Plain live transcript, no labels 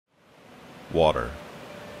Water.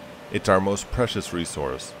 It's our most precious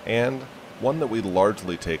resource, and one that we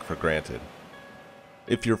largely take for granted.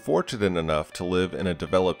 If you're fortunate enough to live in a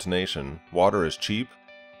developed nation, water is cheap,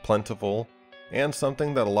 plentiful, and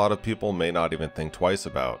something that a lot of people may not even think twice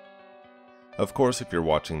about. Of course, if you're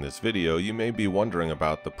watching this video, you may be wondering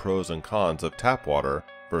about the pros and cons of tap water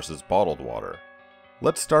versus bottled water.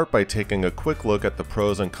 Let's start by taking a quick look at the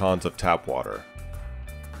pros and cons of tap water.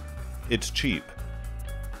 It's cheap.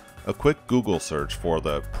 A quick Google search for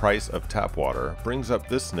the price of tap water brings up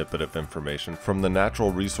this snippet of information from the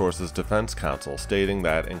Natural Resources Defense Council stating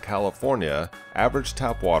that in California, average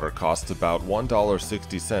tap water costs about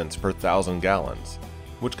 $1.60 per 1,000 gallons,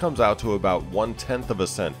 which comes out to about 1/10 of a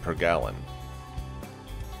cent per gallon.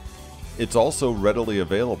 It's also readily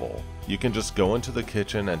available. You can just go into the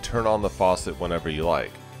kitchen and turn on the faucet whenever you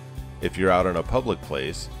like. If you're out in a public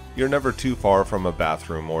place, you're never too far from a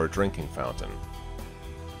bathroom or a drinking fountain.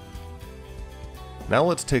 Now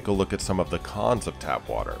let's take a look at some of the cons of tap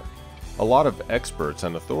water. A lot of experts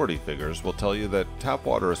and authority figures will tell you that tap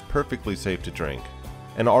water is perfectly safe to drink.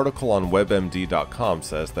 An article on WebMD.com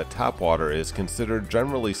says that tap water is considered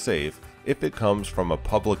generally safe if it comes from a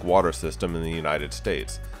public water system in the United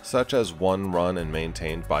States, such as one run and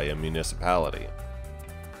maintained by a municipality.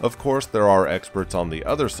 Of course, there are experts on the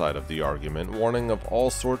other side of the argument warning of all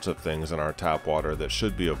sorts of things in our tap water that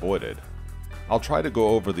should be avoided. I'll try to go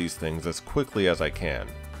over these things as quickly as I can.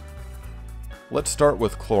 Let's start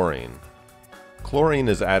with chlorine. Chlorine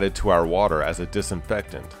is added to our water as a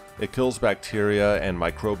disinfectant. It kills bacteria and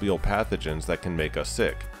microbial pathogens that can make us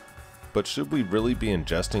sick. But should we really be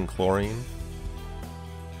ingesting chlorine?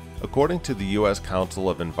 According to the U.S. Council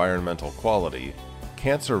of Environmental Quality,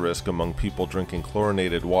 cancer risk among people drinking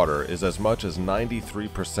chlorinated water is as much as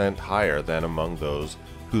 93% higher than among those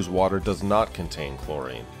whose water does not contain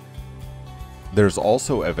chlorine. There's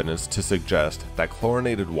also evidence to suggest that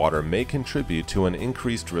chlorinated water may contribute to an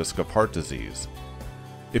increased risk of heart disease.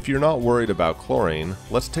 If you're not worried about chlorine,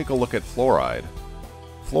 let's take a look at fluoride.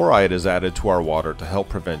 Fluoride is added to our water to help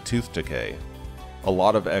prevent tooth decay. A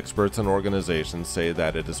lot of experts and organizations say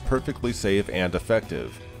that it is perfectly safe and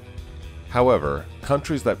effective. However,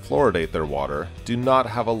 countries that fluoridate their water do not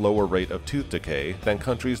have a lower rate of tooth decay than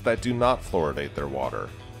countries that do not fluoridate their water.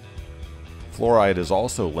 Fluoride is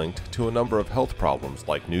also linked to a number of health problems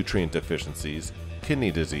like nutrient deficiencies,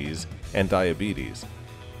 kidney disease, and diabetes.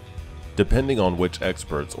 Depending on which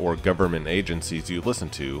experts or government agencies you listen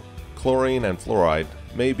to, chlorine and fluoride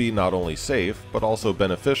may be not only safe but also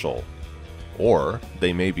beneficial, or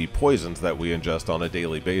they may be poisons that we ingest on a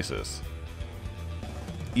daily basis.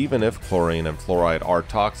 Even if chlorine and fluoride are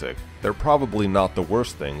toxic, they're probably not the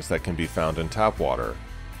worst things that can be found in tap water.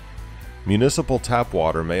 Municipal tap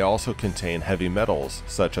water may also contain heavy metals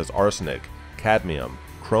such as arsenic, cadmium,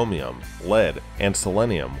 chromium, lead, and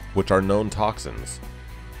selenium, which are known toxins.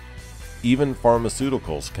 Even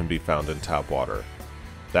pharmaceuticals can be found in tap water.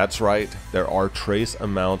 That's right, there are trace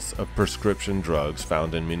amounts of prescription drugs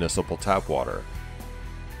found in municipal tap water.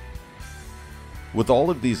 With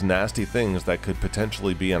all of these nasty things that could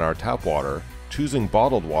potentially be in our tap water, choosing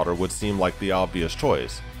bottled water would seem like the obvious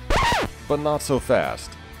choice. But not so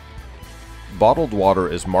fast. Bottled water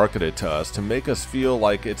is marketed to us to make us feel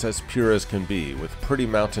like it's as pure as can be, with pretty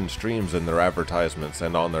mountain streams in their advertisements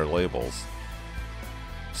and on their labels.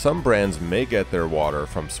 Some brands may get their water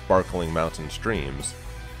from sparkling mountain streams,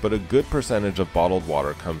 but a good percentage of bottled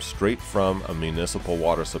water comes straight from a municipal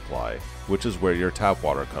water supply, which is where your tap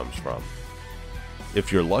water comes from.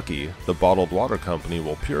 If you're lucky, the bottled water company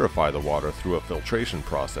will purify the water through a filtration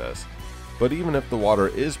process. But even if the water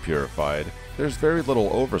is purified, there's very little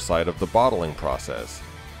oversight of the bottling process.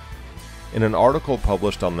 In an article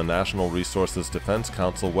published on the Natural Resources Defense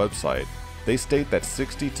Council website, they state that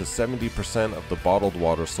 60 to 70% of the bottled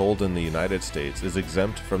water sold in the United States is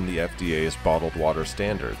exempt from the FDA's bottled water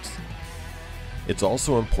standards. It's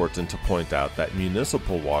also important to point out that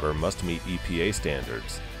municipal water must meet EPA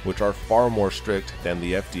standards, which are far more strict than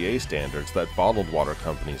the FDA standards that bottled water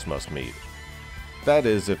companies must meet. That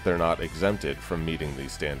is, if they're not exempted from meeting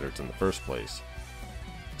these standards in the first place.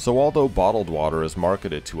 So although bottled water is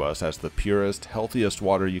marketed to us as the purest, healthiest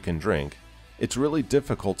water you can drink, it's really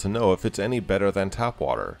difficult to know if it's any better than tap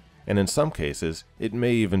water, and in some cases, it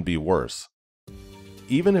may even be worse.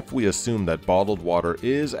 Even if we assume that bottled water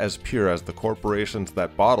is as pure as the corporations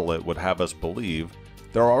that bottle it would have us believe,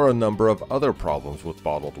 there are a number of other problems with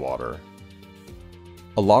bottled water.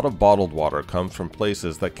 A lot of bottled water comes from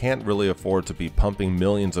places that can't really afford to be pumping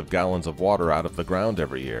millions of gallons of water out of the ground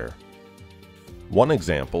every year. One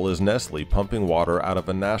example is Nestle pumping water out of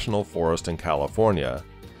a national forest in California,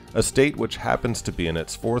 a state which happens to be in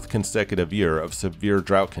its 4th consecutive year of severe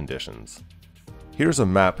drought conditions. Here's a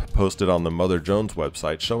map posted on the Mother Jones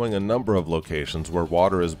website showing a number of locations where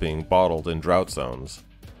water is being bottled in drought zones.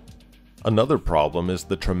 Another problem is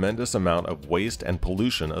the tremendous amount of waste and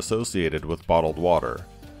pollution associated with bottled water.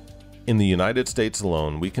 In the United States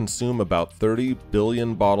alone, we consume about 30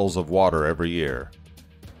 billion bottles of water every year.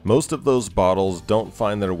 Most of those bottles don't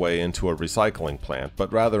find their way into a recycling plant,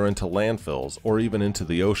 but rather into landfills or even into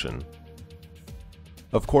the ocean.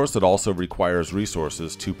 Of course, it also requires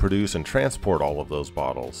resources to produce and transport all of those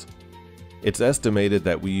bottles. It's estimated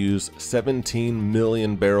that we use 17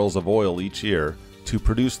 million barrels of oil each year to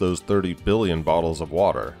produce those 30 billion bottles of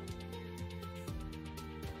water.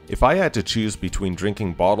 If I had to choose between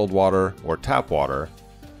drinking bottled water or tap water,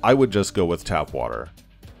 I would just go with tap water.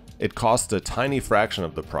 It costs a tiny fraction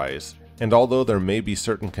of the price, and although there may be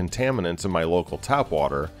certain contaminants in my local tap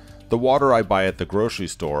water, the water I buy at the grocery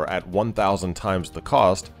store at 1,000 times the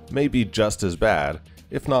cost may be just as bad,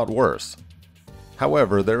 if not worse.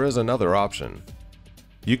 However, there is another option.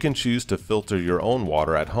 You can choose to filter your own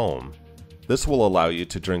water at home. This will allow you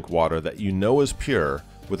to drink water that you know is pure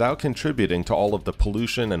without contributing to all of the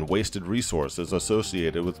pollution and wasted resources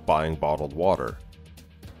associated with buying bottled water.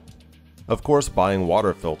 Of course, buying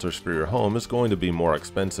water filters for your home is going to be more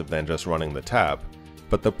expensive than just running the tap,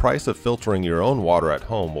 but the price of filtering your own water at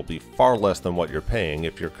home will be far less than what you're paying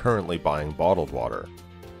if you're currently buying bottled water.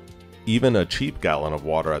 Even a cheap gallon of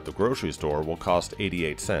water at the grocery store will cost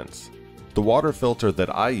 88 cents. The water filter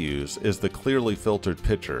that I use is the clearly filtered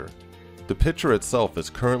pitcher. The pitcher itself is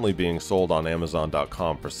currently being sold on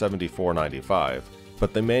Amazon.com for $74.95,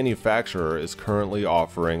 but the manufacturer is currently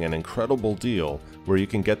offering an incredible deal where you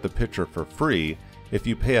can get the pitcher for free if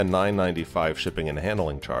you pay a $9.95 shipping and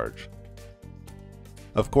handling charge.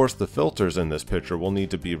 Of course, the filters in this pitcher will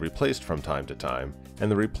need to be replaced from time to time, and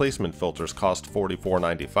the replacement filters cost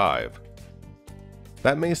 $44.95.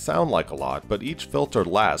 That may sound like a lot, but each filter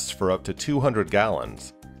lasts for up to 200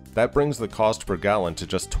 gallons. That brings the cost per gallon to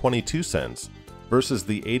just 22 cents, versus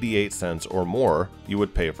the 88 cents or more you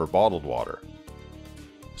would pay for bottled water.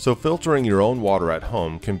 So filtering your own water at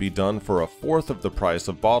home can be done for 1/4 of the price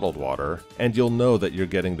of bottled water, and you'll know that you're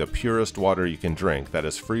getting the purest water you can drink that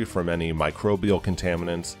is free from any microbial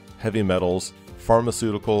contaminants, heavy metals,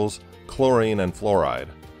 pharmaceuticals, chlorine, and fluoride.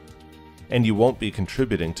 And you won't be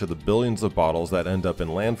contributing to the billions of bottles that end up in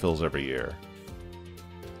landfills every year.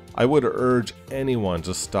 I would urge anyone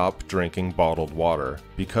to stop drinking bottled water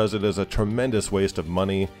because it is a tremendous waste of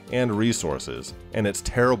money and resources, and it's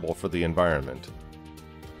terrible for the environment.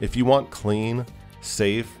 If you want clean,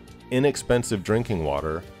 safe, inexpensive drinking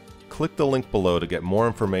water, click the link below to get more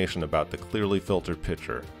information about the clearly filtered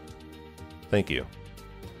pitcher. Thank you.